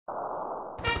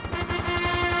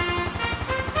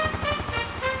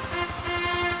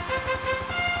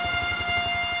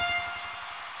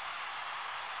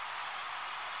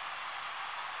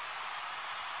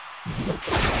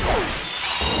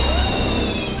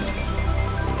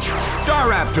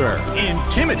Staraptor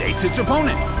intimidates its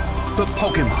opponent. The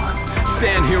Pokemon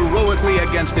stand heroically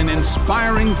against an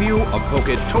inspiring view of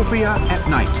Poketopia at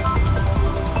night.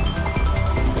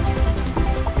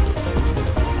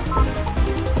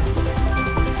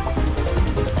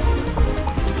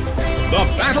 The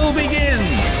battle begins!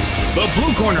 The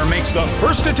blue corner makes the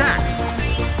first attack.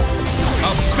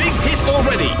 A big hit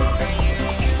already.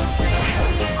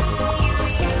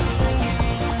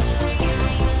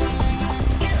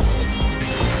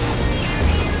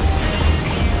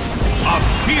 A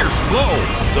fierce blow.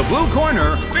 The blue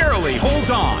corner barely holds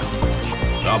on.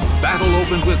 The battle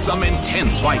opened with some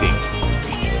intense fighting.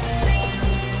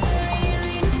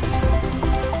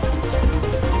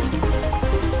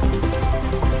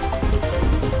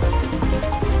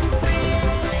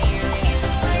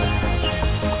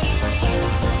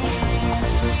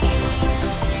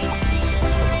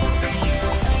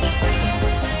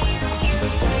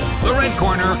 The red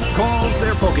corner calls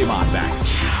their Pokemon back.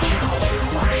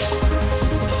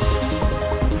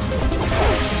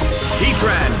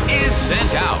 Heatran is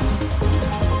sent out.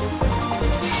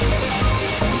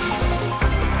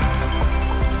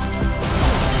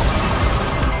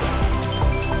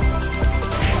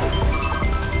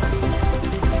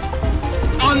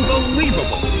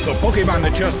 Unbelievable! The Pokemon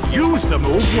that just used the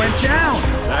move went down.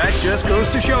 That just goes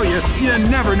to show you, you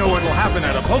never know what will happen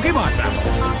at a Pokemon battle.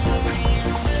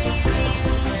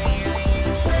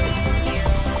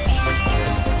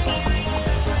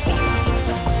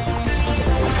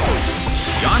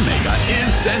 Yanmega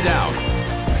is sent out.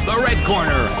 The red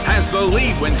corner has the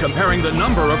lead when comparing the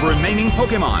number of remaining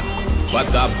Pokemon. But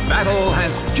the battle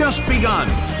has just begun.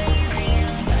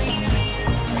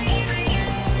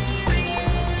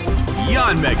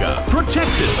 Yanmega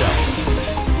protects itself.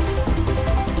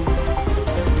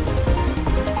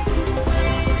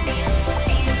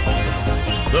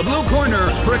 The blue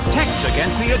corner protects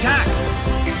against the attack.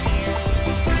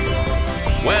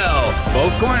 Well,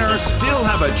 both corners still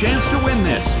have a chance to win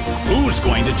this. Who's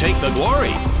going to take the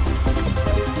glory?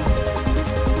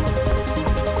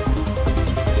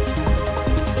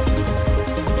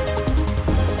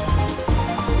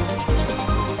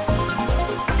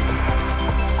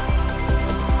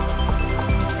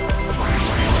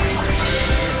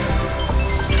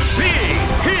 Big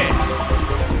hit!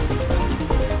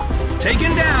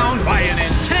 Taken down by an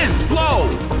intense blow.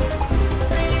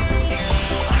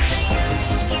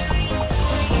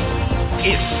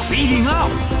 It's speeding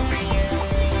up!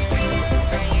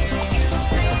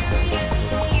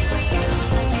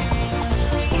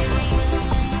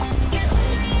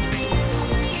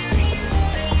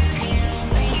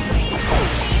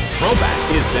 Crobat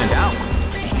is sent out.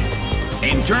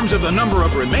 In terms of the number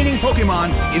of remaining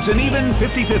Pokemon, it's an even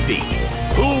 50-50.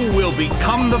 Who will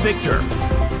become the victor?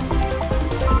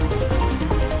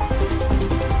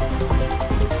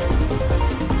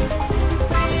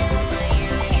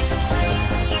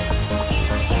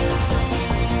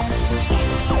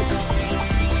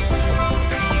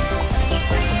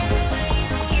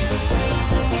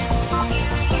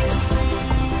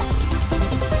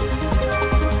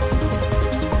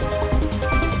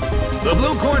 The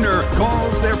blue corner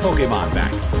calls their Pokemon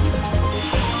back.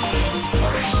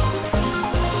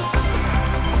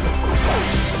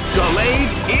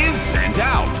 Gallade is sent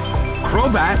out.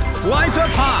 Crobat flies up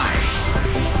high.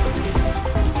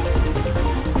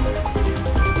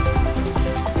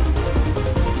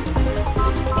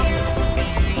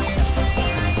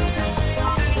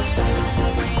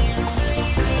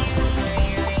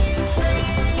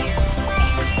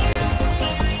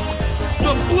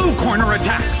 The blue corner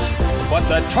attacks. But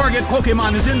the target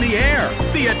Pokemon is in the air.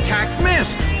 The attack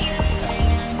missed.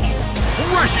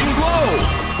 Rushing blow.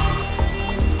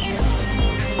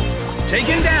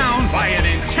 Taken down by an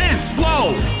intense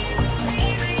blow.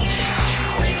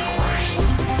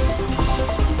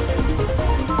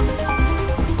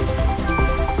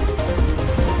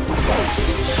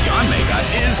 Yanmega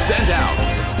is sent out.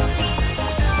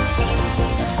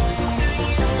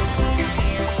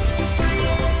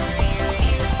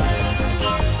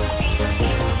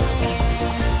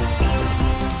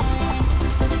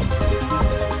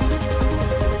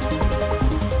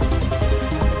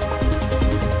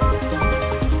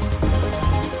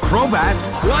 Crobat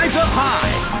flies up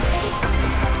high.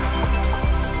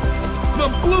 The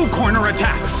blue corner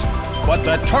attacks, but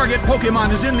the target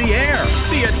Pokemon is in the air.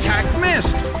 The attack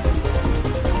missed.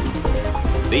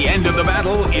 The end of the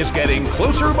battle is getting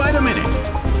closer by the minute.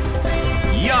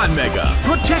 Yanmega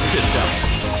protects itself.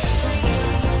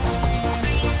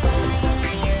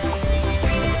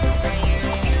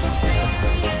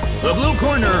 The blue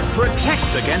corner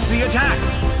protects against the attack.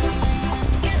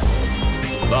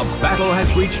 The battle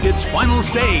has reached its final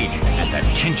stage, and the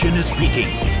tension is peaking.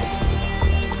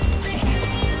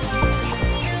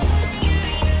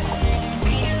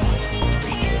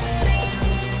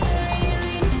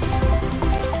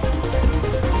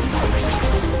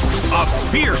 A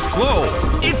fierce blow.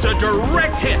 It's a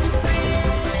direct hit.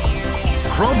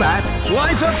 Crobat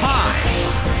flies up high.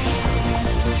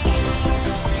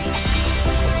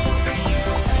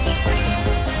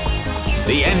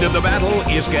 The end of the battle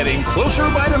is getting closer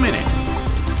by the minute.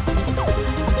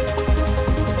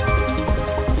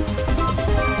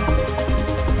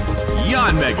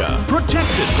 Yanmega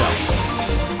protects itself.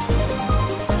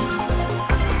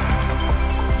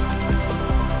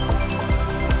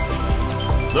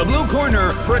 The blue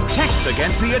corner protects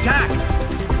against the attack.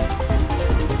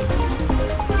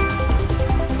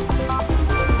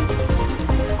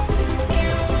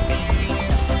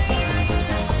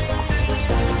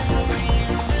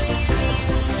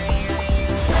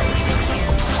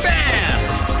 Bam!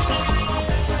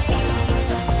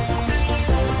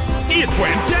 It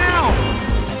went down!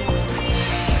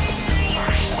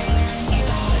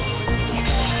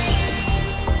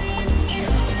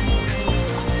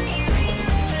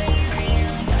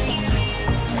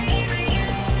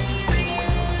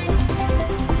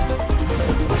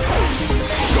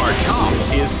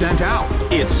 Is sent out.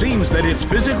 It seems that its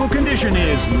physical condition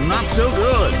is not so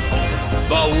good.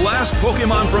 The last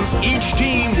Pokemon from each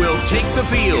team will take the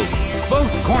field.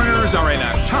 Both corners are in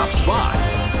a tough spot.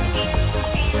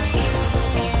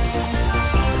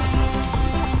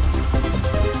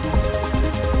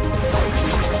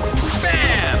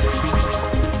 Bam!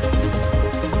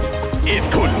 It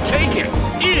couldn't take it.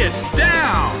 It's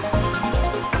down.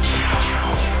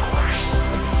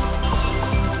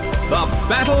 The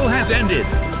battle has ended.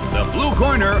 The blue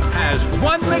corner has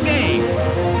won the game.